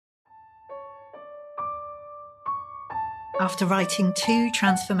After writing 2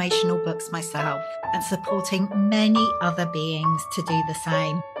 transformational books myself and supporting many other beings to do the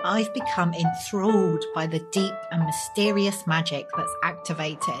same, I've become enthralled by the deep and mysterious magic that's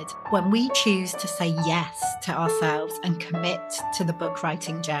activated when we choose to say yes to ourselves and commit to the book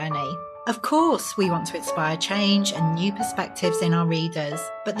writing journey. Of course, we want to inspire change and new perspectives in our readers,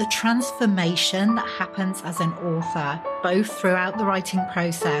 but the transformation that happens as an author, both throughout the writing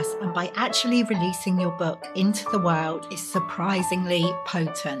process and by actually releasing your book into the world, is surprisingly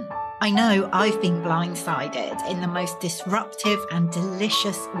potent. I know I've been blindsided in the most disruptive and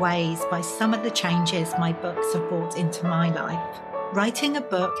delicious ways by some of the changes my books have brought into my life. Writing a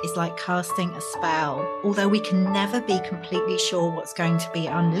book is like casting a spell. Although we can never be completely sure what's going to be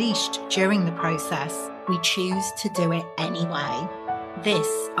unleashed during the process, we choose to do it anyway. This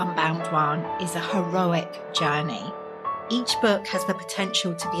Unbound One is a heroic journey. Each book has the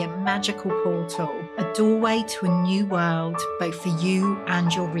potential to be a magical portal, a doorway to a new world, both for you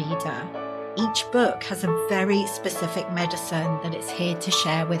and your reader. Each book has a very specific medicine that it's here to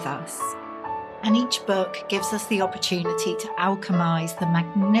share with us. And each book gives us the opportunity to alchemize the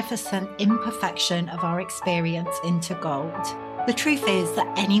magnificent imperfection of our experience into gold. The truth is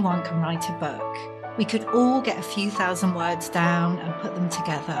that anyone can write a book. We could all get a few thousand words down and put them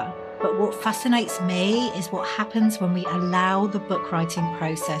together. But what fascinates me is what happens when we allow the book writing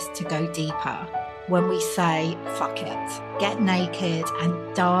process to go deeper. When we say, fuck it, get naked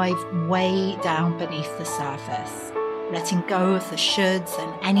and dive way down beneath the surface. Letting go of the shoulds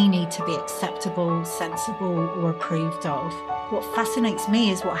and any need to be acceptable, sensible, or approved of. What fascinates me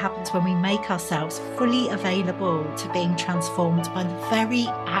is what happens when we make ourselves fully available to being transformed by the very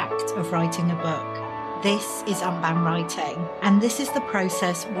act of writing a book. This is Unbound Writing, and this is the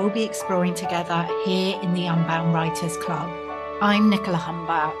process we'll be exploring together here in the Unbound Writers Club. I'm Nicola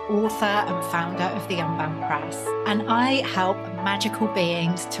Humber, author and founder of the Unbound Press, and I help magical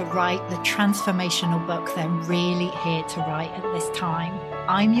beings to write the transformational book they're really here to write at this time.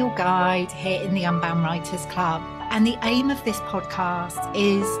 I'm your guide here in the Unbound Writers Club, and the aim of this podcast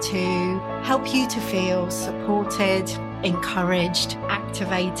is to help you to feel supported, encouraged,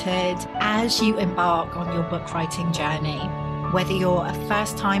 activated as you embark on your book writing journey. Whether you're a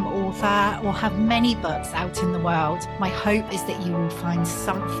first-time author or have many books out in the world, my hope is that you will find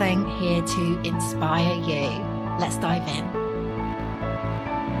something here to inspire you. Let's dive in.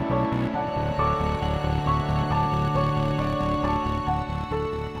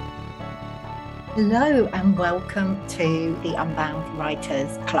 Hello and welcome to the Unbound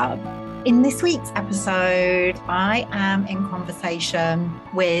Writers Club. In this week's episode, I am in conversation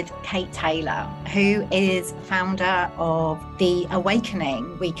with Kate Taylor, who is founder of the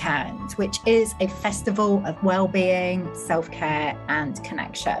Awakening Weekend, which is a festival of well-being, self-care and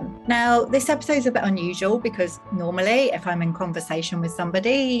connection. Now, this episode is a bit unusual because normally if I'm in conversation with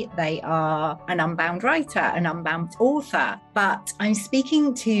somebody, they are an unbound writer, an unbound author. But I'm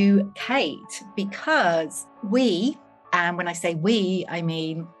speaking to Kate because and when I say we, I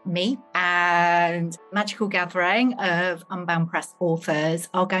mean me and Magical Gathering of Unbound Press authors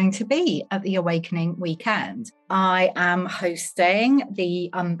are going to be at the Awakening Weekend. I am hosting the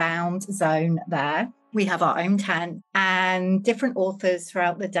Unbound Zone there. We have our own tent and different authors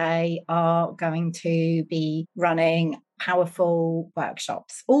throughout the day are going to be running powerful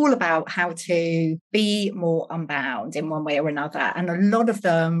workshops all about how to be more unbound in one way or another, and a lot of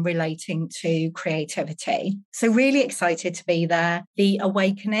them relating to creativity. So really excited to be there. The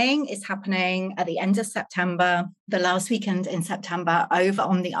Awakening is happening at the end of September, the last weekend in September, over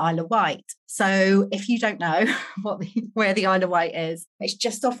on the Isle of Wight. So if you don't know where the Isle of Wight is, it's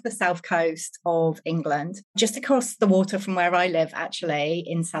just off the south coast of England, just across the water from where I live, actually,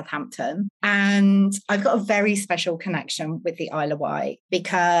 in Southampton. And I've got a very special connection with the Isle of Wight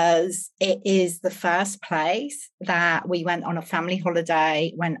because it is the first place that we went on a family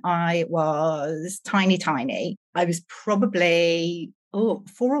holiday when I was tiny. I was probably 4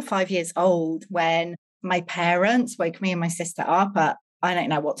 or 5 years old when my parents woke me and my sister up at, I don't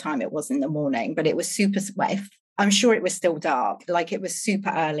know what time it was in the morning, but it was super sweat. I'm sure it was still dark, like it was super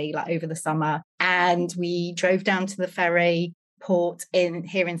early, like over the summer. And we drove down to the ferry port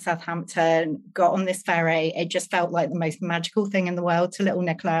here in Southampton, got on this ferry. It just felt like the most magical thing in the world to little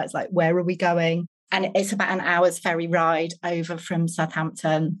Nicola. It's like, where are we going? And it's about an hour's ferry ride over from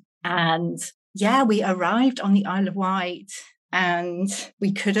Southampton. And yeah, we arrived on the Isle of Wight. And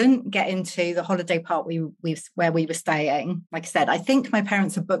we couldn't get into the holiday park where we were staying. Like I said, I think my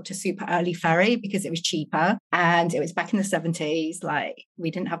parents had booked a super early ferry because it was cheaper. And it was back in the 70s. Like,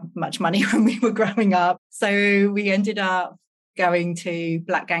 we didn't have much money when we were growing up. So we ended up going to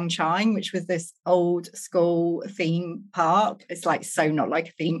Black Gang Chine, which was this old school theme park. It's like so not like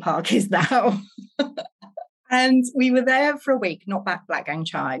a theme park is now. And we were there for a week, not back Black Gang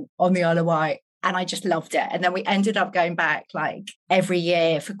Chine, on the Isle of Wight. And I just loved it. And then we ended up going back like every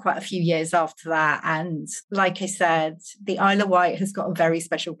year for quite a few years after that. And like I said, the Isle of Wight has got a very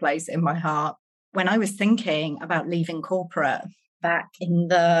special place in my heart. When I was thinking about leaving corporate back in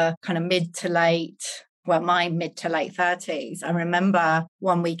the kind of my mid to late 30s, I remember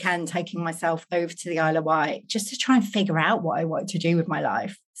one weekend taking myself over to the Isle of Wight just to try and figure out what I wanted to do with my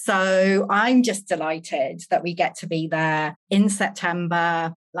life. So I'm just delighted that we get to be there in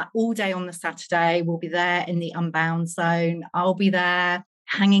September, like all day on the Saturday. We'll be there in the Unbound Zone. I'll be there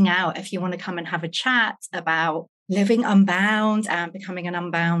hanging out if you want to come and have a chat about living unbound and becoming an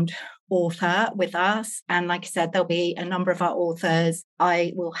unbound author with us. And like I said, there'll be a number of our authors.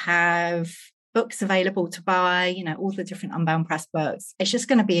 I will have books available to buy, all the different Unbound Press books. It's just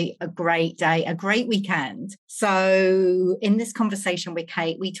going to be a great day, a great weekend. So in this conversation with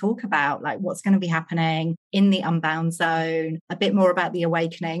Kate, we talk about like what's going to be happening in the Unbound Zone, a bit more about the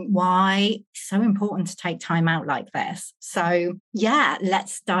awakening, why it's so important to take time out like this. So yeah,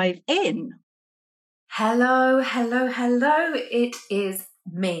 let's dive in. Hello. It is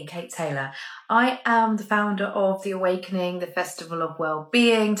me, Kate Taylor. I am the founder of The Awakening, the Festival of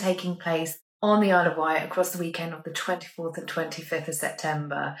Wellbeing taking place on the Isle of Wight across the weekend of the 24th and 25th of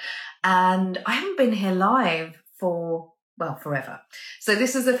September. And I haven't been here live for, forever. So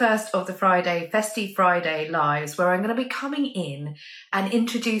this is the first of the Festy Friday lives, where I'm going to be coming in and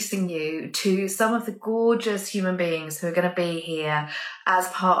introducing you to some of the gorgeous human beings who are going to be here as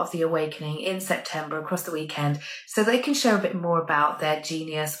part of the Awakening in September across the weekend, so they can share a bit more about their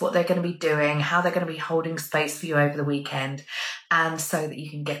genius, what they're going to be doing, how they're going to be holding space for you over the weekend, and so that you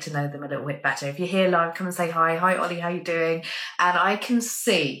can get to know them a little bit better. If you're here live, come and say hi. Hi, Ollie, how you doing? And I can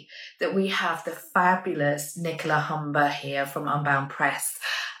see that we have the fabulous Nicola Humber here from Unbound Press,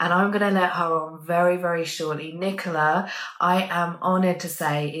 and I'm going to let her on very, very shortly. Nicola, I am honoured to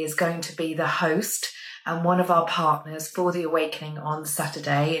say, is going to be the host and one of our partners for The Awakening on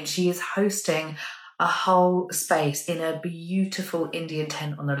Saturday, and she is hosting a whole space in a beautiful Indian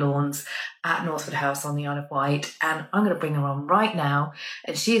tent on the lawns at Northwood House on the Isle of Wight. And I'm going to bring her on right now,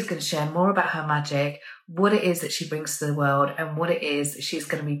 and she is going to share more about her magic, what it is that she brings to the world, and what it is that she's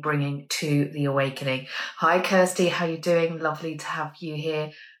going to be bringing to The Awakening. Hi, Kirsty, how you doing? Lovely to have you here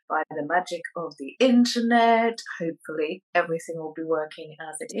by the magic of the internet. Hopefully everything will be working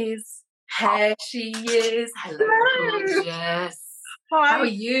as it is. Here she is. Hello, gorgeous. Hi. How are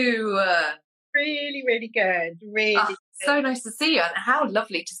you? Really, really good. Really good. So nice to see you, and how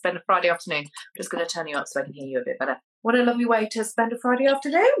lovely to spend a Friday afternoon. I'm just going to turn you up so I can hear you a bit better. What a lovely way to spend a Friday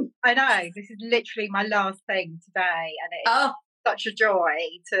afternoon. I know. This is literally my last thing today, and it is such a joy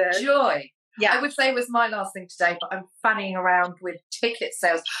to... Joy. Yeah. I would say it was my last thing today, but I'm fanning around with ticket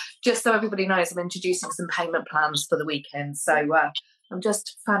sales. Just so everybody knows, I'm introducing some payment plans for the weekend. So I'm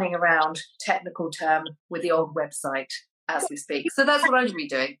just fanning around, technical term, with the old website as we speak. So that's what I'm going to be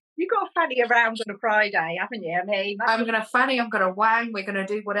doing. You've got to fanny around on a Friday, haven't you? I mean, I'm going to fanny, I'm going to wang, we're going to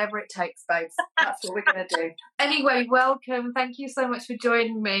do whatever it takes, babes. That's what we're going to do. Anyway, welcome. Thank you so much for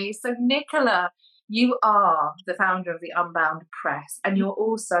joining me. So, Nicola, you are the founder of the Unbound Press, and you're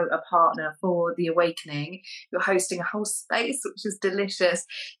also a partner for The Awakening. You're hosting a whole space, which is delicious.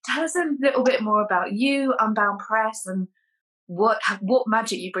 Tell us a little bit more about you, Unbound Press, and what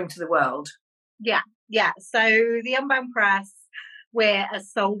magic you bring to the world. Yeah. So the Unbound Press, we're a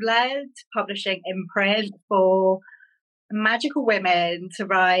soul-led publishing imprint for magical women to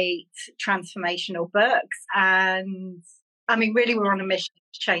write transformational books. And I mean, really, we're on a mission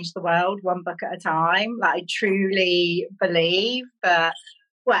to change the world one book at a time. Like, I truly believe that,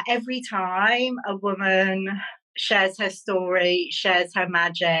 every time a woman shares her story, shares her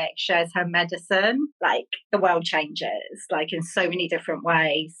magic, shares her medicine, like, the world changes, like, in so many different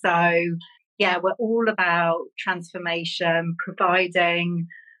ways. So yeah, we're all about transformation, providing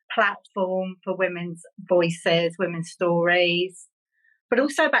platform for women's voices, women's stories, but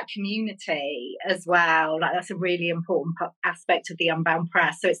also about community as well. Like, that's a really important aspect of the Unbound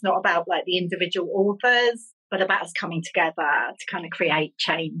Press. So it's not about like the individual authors, but about us coming together to kind of create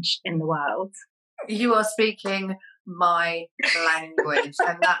change in the world. You are speaking my language,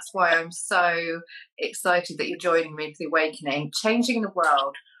 and that's why I'm so excited that you're joining me for The Awakening. Changing the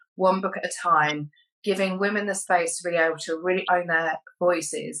world one book at a time, giving women the space to be able to really own their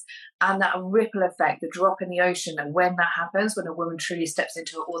voices, and that ripple effect, the drop in the ocean. And when that happens, when a woman truly steps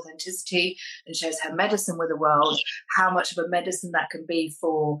into her authenticity and shares her medicine with the world, how much of a medicine that can be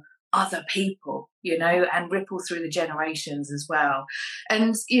for other people, and ripple through the generations as well.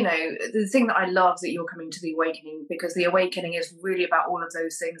 And, the thing that I love that you're coming to the awakening, because the awakening is really about all of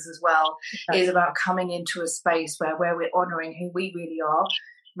those things as well, is about coming into a space where we're honouring who we really are,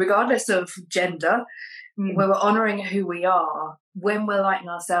 regardless of gender, where we're honouring who we are. When we're lighting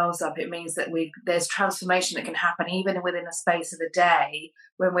ourselves up, it means that there's transformation that can happen even within a space of a day,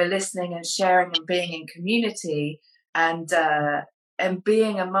 when we're listening and sharing and being in community and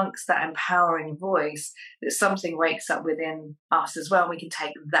being amongst that empowering voice, that something wakes up within us as well. And we can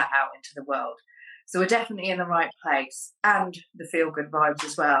take that out into the world. So we're definitely in the right place, and the feel-good vibes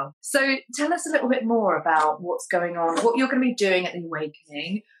as well. So tell us a little bit more about what's going on, what you're going to be doing at the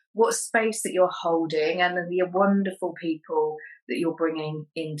Awakening, what space that you're holding, and the wonderful people that you're bringing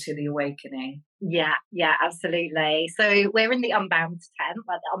into the Awakening. Yeah, absolutely. So we're in the Unbound tent,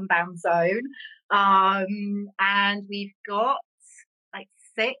 like the Unbound zone. And we've got like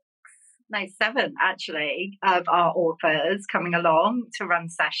 7 actually of our authors coming along to run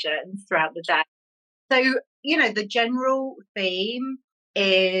sessions throughout the day. So, the general theme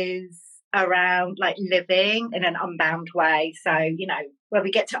is around like living in an unbound way. So, where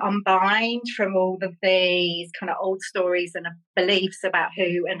we get to unbind from all of these kind of old stories and beliefs about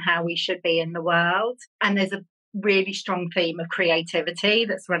who and how we should be in the world. And there's a really strong theme of creativity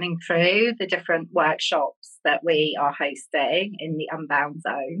that's running through the different workshops that we are hosting in the Unbound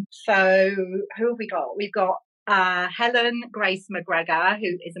Zone. So who have we got? We've got Helen Grace McGregor,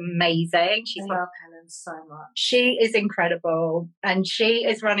 who is amazing. I love Helen so much. She is incredible, and she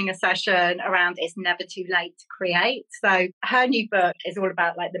is running a session around It's Never Too Late to Create. So her new book is all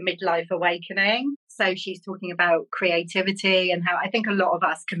about like the midlife awakening. So she's talking about creativity and how I think a lot of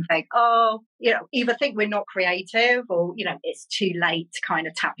us can think, either think we're not creative or, it's too late to kind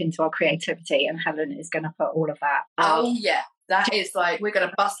of tap into our creativity. And Helen is going to put all of that. Yeah. That is like, we're going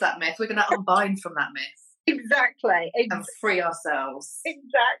to bust that myth. We're going to unbind from that myth. Exactly. And free ourselves.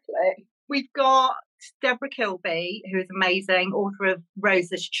 Exactly. We've got Deborah Kilby, who is amazing, author of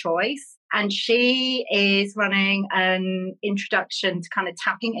Rosa's Choice. And she is running an introduction to kind of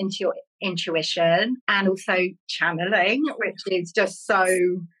tapping into your intuition and also channeling, which is just so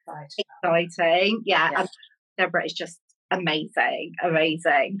exciting. Yeah. And Deborah is just amazing.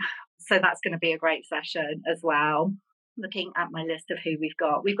 So that's going to be a great session as well. Looking at my list of who we've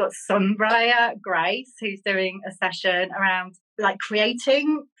got Sunraya Grace, who's doing a session around like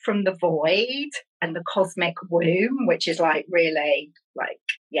creating from the void and the cosmic womb, which is like really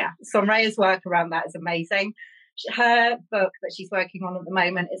Sunraya's work around that is amazing. Her book that she's working on at the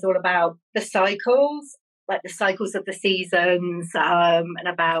moment is all about the cycles, like the cycles of the seasons, and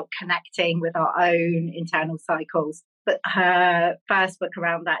about connecting with our own internal cycles. But her first book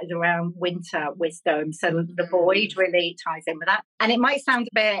around that is around winter wisdom. So the void really ties in with that. And it might sound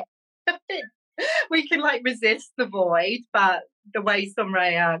a bit we can like resist the void, but the way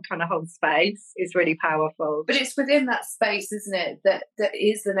Sunraya kind of holds space is really powerful. But it's within that space, isn't it, that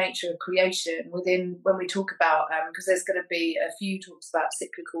is the nature of creation. Within, when we talk about, because there's going to be a few talks about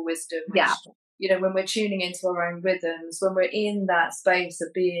cyclical wisdom, which, when we're tuning into our own rhythms, when we're in that space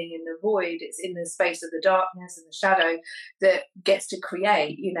of being in the void, it's in the space of the darkness and the shadow that gets to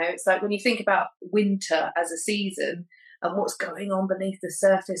create. It's like when you think about winter as a season and what's going on beneath the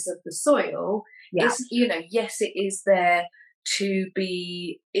surface of the soil, it's, yes, it is there to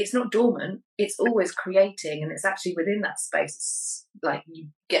be, it's not dormant, it's always creating, and it's actually within that space, it's like you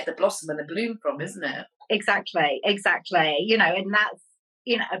get the blossom and the bloom from, isn't it? Exactly. And that's,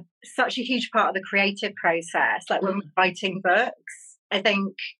 such a huge part of the creative process. Like when we're writing books, I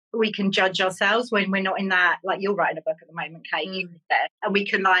think we can judge ourselves when we're not in that, like you're writing a book at the moment, Kate, and we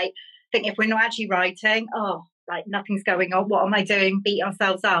can like think if we're not actually writing, like nothing's going on, what am I doing? Beat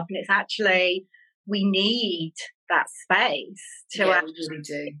ourselves up. And it's actually, we need that space to we really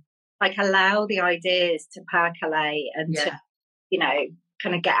do. Like allow the ideas to percolate and to,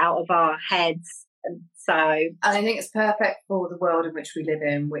 kind of get out of our heads. And so, and I think it's perfect for the world in which we live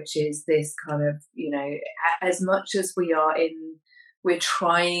in, which is this kind of, as much as we're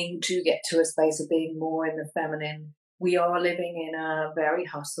trying to get to a space of being more in the feminine, we are living in a very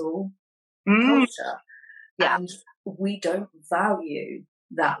hustle culture. And we don't value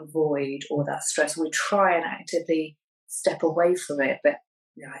that void or that stress. We try and actively step away from it, but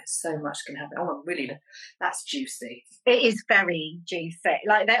so much can happen. Really, that's juicy. It is very juicy.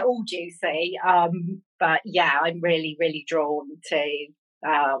 Like they're all juicy. But I'm really, really drawn to.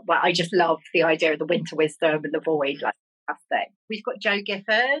 I just love the idea of the winter wisdom and the void. Like fantastic. We've got Jo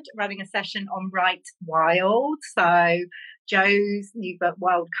Gifford running a session on Write Wild. So Jo's new book,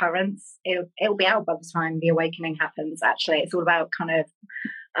 Wild Currents, it'll be out by the time the awakening happens. Actually, it's all about kind of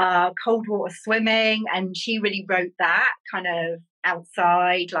cold water swimming, and she really wrote that kind of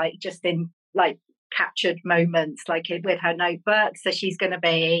outside, like just in like captured moments, like with her notebook. So she's going to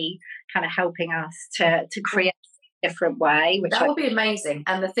be kind of helping us to create a different way. Which that will be amazing.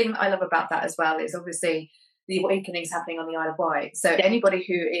 And the thing I love about that as well is obviously the awakening's happening on the Isle of Wight. So anybody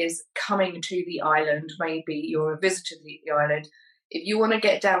who is coming to the island, maybe you're a visitor to the island, if you want to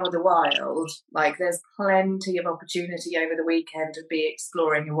get down with the wild, like there's plenty of opportunity over the weekend to be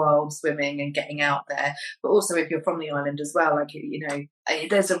exploring the world, swimming and getting out there. But also if you're from the island as well, like, you know,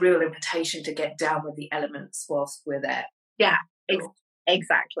 there's a real invitation to get down with the elements whilst we're there. Yeah,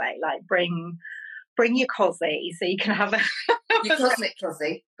 exactly. Like bring your cosy so you can have your cosmic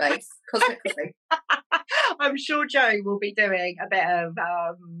cosy, babes. Cosmic cosy. I'm sure Jo will be doing a bit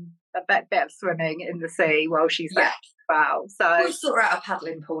of swimming in the sea while she's there as well. So we'll sort out a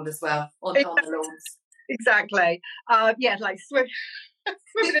paddling pool as well on the lawns. Exactly. Like swim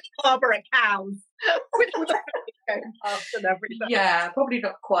in the harbour at cows with all the going past and everything. Yeah, probably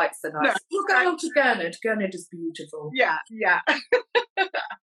not quite so nice. No, we'll go on to Gurnard. Gurnard is beautiful. Yeah.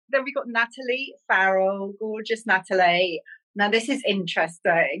 Then we got Natalie Farrell, gorgeous Natalie. Now this is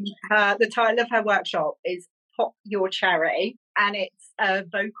interesting. The title of her workshop is Pop Your Cherry, and it's a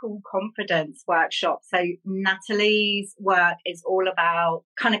vocal confidence workshop. So Natalie's work is all about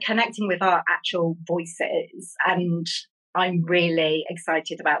kind of connecting with our actual voices, and I'm really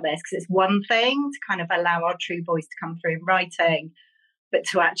excited about this because it's one thing to kind of allow our true voice to come through in writing, but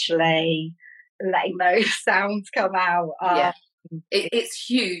to actually letting those sounds come out. It's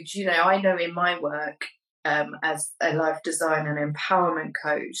huge. You know, I know in my work as a life design and empowerment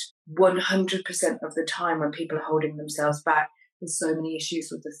coach, 100% of the time when people are holding themselves back, there's so many issues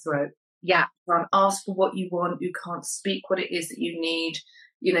with the throat. Yeah. You can't ask for what you want. You can't speak what it is that you need.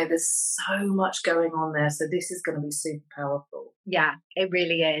 You know, there's so much going on there. So this is going to be super powerful. Yeah, it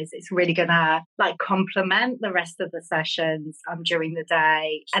really is. It's really going to like complement the rest of the sessions during the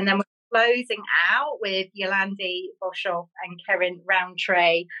day. And then we're closing out with Yolandi Boshoff and Karen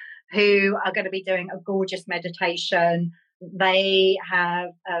Roundtree, who are going to be doing a gorgeous meditation. They have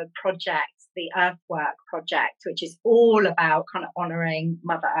a project, the Earthwork Project, which is all about kind of honouring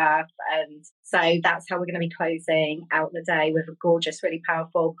Mother Earth. And so that's how we're going to be closing out the day, with a gorgeous, really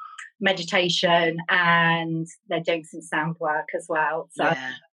powerful meditation. And they're doing some sound work as well. So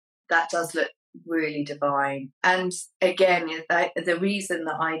yeah, that does look really divine. And again, the reason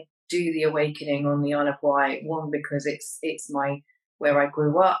that I do the awakening on the Isle of Wight, one, because it's where I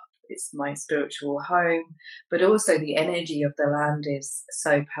grew up, it's my spiritual home, but also the energy of the land is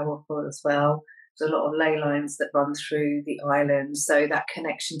so powerful as well. There's a lot of ley lines that run through the island, so that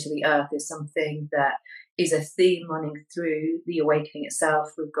connection to the earth is something that is a theme running through the awakening itself.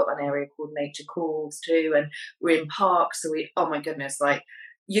 We've got an area called Nature Calls too, and we're in parks, so oh my goodness, like,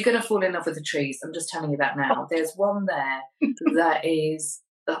 you're going to fall in love with the trees. I'm just telling you that now. There's one there that is,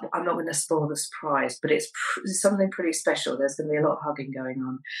 I'm not going to spoil the surprise, but it's something pretty special. There's going to be a lot of hugging going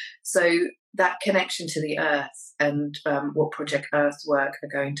on. So that connection to the earth and what Project Earthwork are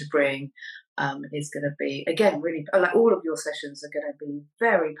going to bring is going to be, again, really, like, all of your sessions are going to be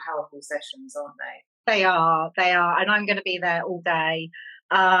very powerful sessions, aren't they? They are. And I'm going to be there all day,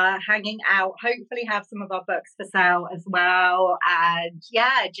 hanging out, hopefully have some of our books for sale as well. And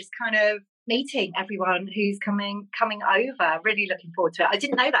yeah, just kind of meeting everyone who's coming over. Really looking forward to it. I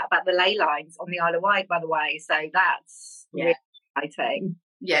didn't know that about the ley lines on the Isle of Wight, by the way. So that's really exciting.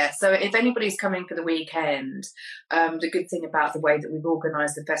 Yeah, so if anybody's coming for the weekend, the good thing about the way that we've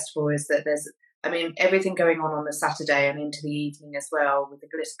organised the festival is that there's, everything going on the Saturday and into the evening as well with the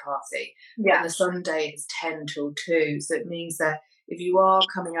glitter party. Yeah. And the Sunday is 10 till 2. So it means that if you are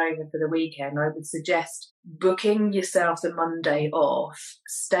coming over for the weekend, I would suggest booking yourself the Monday off,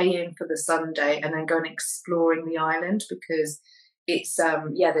 staying for the Sunday, and then going exploring the island, because it's,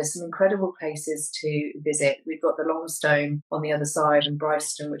 there's some incredible places to visit. We've got the Longstone on the other side and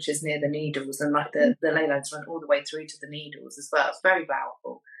Bryston, which is near the Needles, and like the ley lines run all the way through to the Needles as well. It's very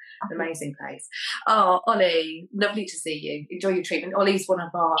powerful. Amazing place. Oh, Ollie, lovely to see you. Enjoy your treatment. Ollie's one of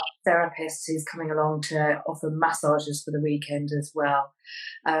our therapists who's coming along to offer massages for the weekend as well.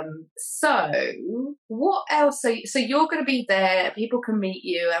 So what else? So you're going to be there. People can meet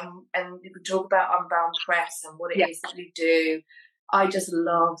you, and we can talk about Unbound Press and what it is that you do. I just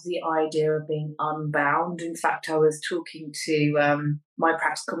love the idea of being unbound. In fact, I was talking to my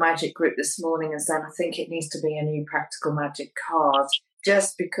Practical Magic group this morning and saying I think it needs to be a new Practical Magic card.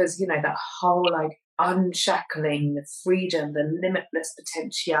 Just because, that whole, like, unshackling, the freedom, the limitless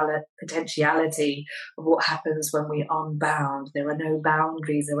potentiality of what happens when we unbound. There are no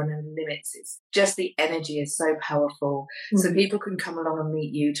boundaries, there are no limits. It's just the energy is so powerful. So people can come along and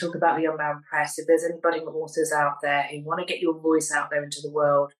meet you, talk about the Unbound Press. If there's any budding authors out there who want to get your voice out there into the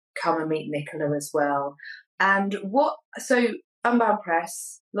world, come and meet Nicola as well. And so Unbound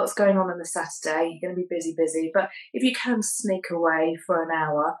Press, lots going on the Saturday. You're going to be busy, but if you can sneak away for an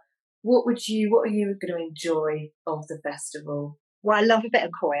hour, what are you going to enjoy of the festival? Well, I love a bit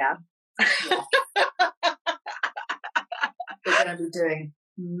of choir. Yeah. We're going to be doing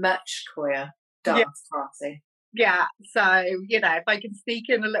much choir dance party. Yeah, so, if I can sneak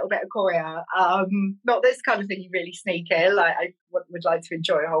in a little bit of choir, not this kind of thing you really sneak in, like I would like to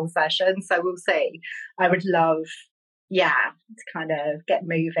enjoy a whole session, so we'll see. I would love, to kind of get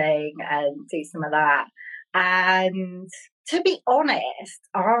moving and do some of that. And to be honest,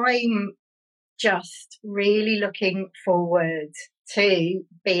 I'm just really looking forward to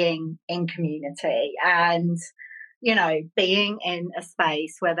being in community and being in a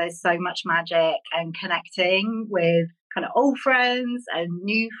space where there's so much magic and connecting with kind of old friends and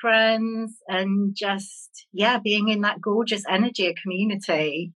new friends and just, being in that gorgeous energy of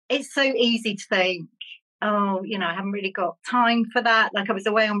community. It's so easy to think, I haven't really got time for that. Like I was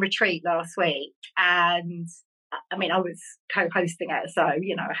away on retreat last week and I mean, I was co-hosting it, so, I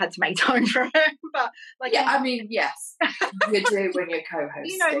had to make time for it. But yes, you do when you're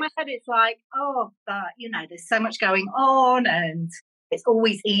co-hosting. In my head, it's like, there's so much going on and it's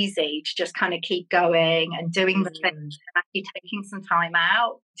always easy to just kind of keep going and doing the thing and actually taking some time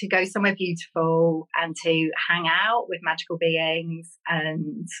out to go somewhere beautiful and to hang out with magical beings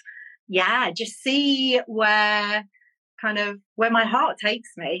and, just see where my heart takes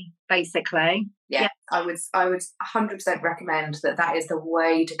me, basically. Yeah, I would 100% recommend that is the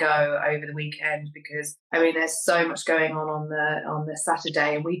way to go over the weekend because there's so much going on the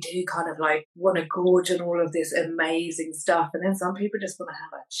Saturday and we do kind of like want to gorge on all of this amazing stuff and then some people just want to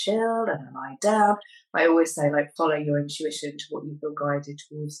have a chill and a lie down. I always say follow your intuition to what you feel guided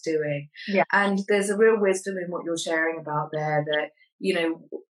towards doing. Yeah. And there's a real wisdom in what you're sharing about there that,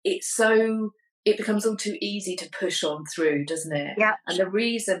 it becomes all too easy to push on through, doesn't it? Yeah. And the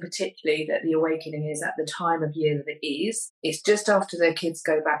reason particularly that the awakening is at the time of year that it is, it's just after their kids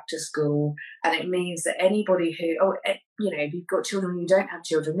go back to school. And it means that anybody who, if you've got children, you don't have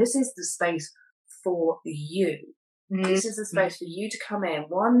children, this is the space for you. Mm-hmm. This is the space for you to come in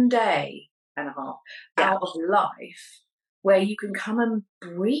one day and a half out of life where you can come and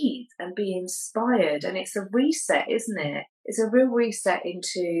breathe and be inspired. And it's a reset, isn't it? It's a real reset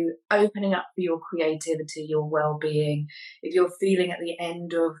into opening up for your creativity, your well-being. If you're feeling at the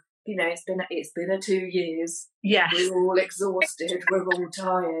end of, it's been a 2 years. Yes. We're all exhausted. We're all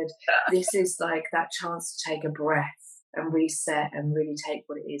tired. This is like that chance to take a breath and reset and really take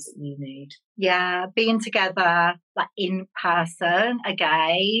what it is that you need. Yeah, being together like in person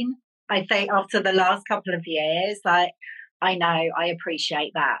again. I think after the last couple of years, I know I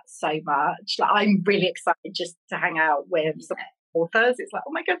appreciate that so much. I'm really excited just to hang out with some authors. It's like,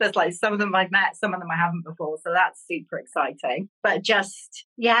 oh my goodness, some of them I've met, some of them I haven't before. So that's super exciting. But just,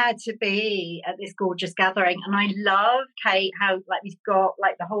 to be at this gorgeous gathering. And I love, Kate, how we've got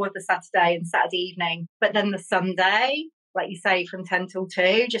the whole of the Saturday and Saturday evening, but then the Sunday, like you say, from 10 till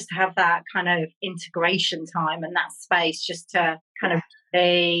 2, just to have that kind of integration time and that space just to kind of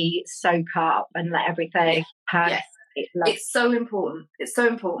be soak up and let everything pass. Yes. It's so important. It's so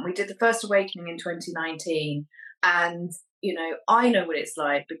important. We did the first awakening in 2019 and, I know what it's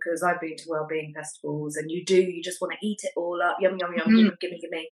like because I've been to wellbeing festivals and you just want to eat it all up, yum, yum, yum, give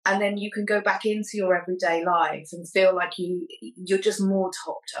me. And then you can go back into your everyday life and feel like you're just more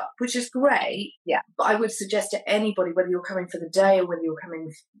topped up, which is great. Yeah. But I would suggest to anybody, whether you're coming for the day or whether you're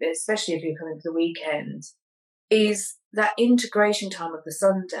coming, especially if you're coming for the weekend, is that integration time of the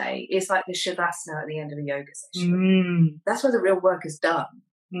Sunday is like the Shavasana at the end of a yoga session. That's where the real work is done.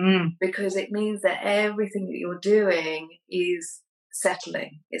 Because it means that everything that you're doing is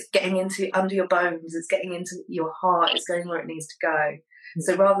settling. It's getting under your bones. It's getting into your heart. It's going where it needs to go.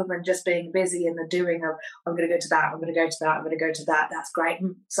 So rather than just being busy in the doing of, I'm going to go to that, I'm going to go to that, I'm going to go to that, that's great,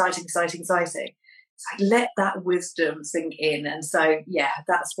 exciting. It's like, let that wisdom sink in. And so,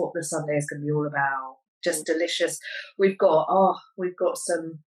 that's what the Sunday is going to be all about. Just delicious. We've got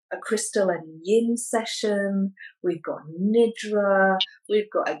a crystal and yin session. We've got nidra. We've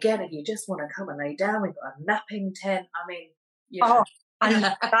got, again, if you just want to come and lay down, we've got a napping tent. I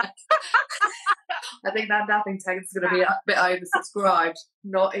love that. I think that napping tent's going to be a bit oversubscribed.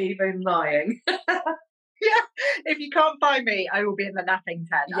 Not even lying. Yeah, if you can't find me, I will be in the napping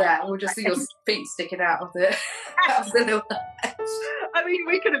tent. Yeah, we'll just see your feet sticking out of the little I mean,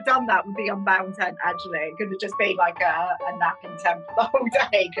 we could have done that with the Unbound tent, actually. It could have just been like a napping tent for the whole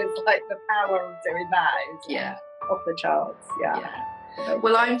day, because like the power of doing that is off the charts. Yeah.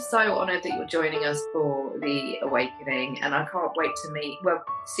 Well, I'm so honoured that you're joining us for the Awakening, and I can't wait to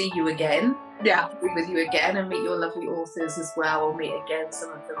see you again. Yeah. Be with you again and meet your lovely authors as well, or meet again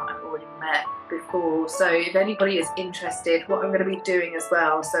some of them I've already met before. So if anybody is interested, what I'm going to be doing as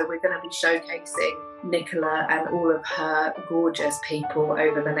well, so we're going to be showcasing Nicola and all of her gorgeous people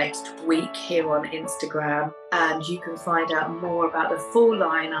over the next week here on Instagram, and you can find out more about the full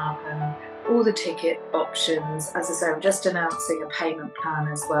lineup and all the ticket options. As I say, I'm just announcing a payment plan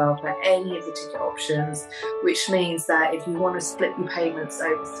as well for any of the ticket options, which means that if you want to split your payments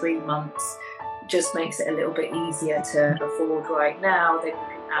over 3 months, just makes it a little bit easier to afford right now, then you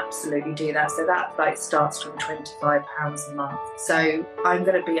can absolutely do that. So that starts from £25 a month. So I'm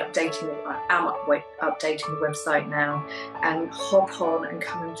going to be updating the website now, and hop on and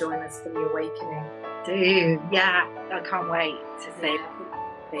come and join us for the Awakening. Dude, yeah, I can't wait to see.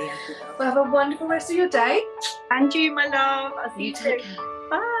 Well, have a wonderful rest of your day. And you, my love. I'll see you. Take care.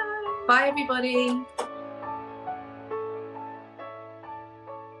 Bye. Bye, everybody.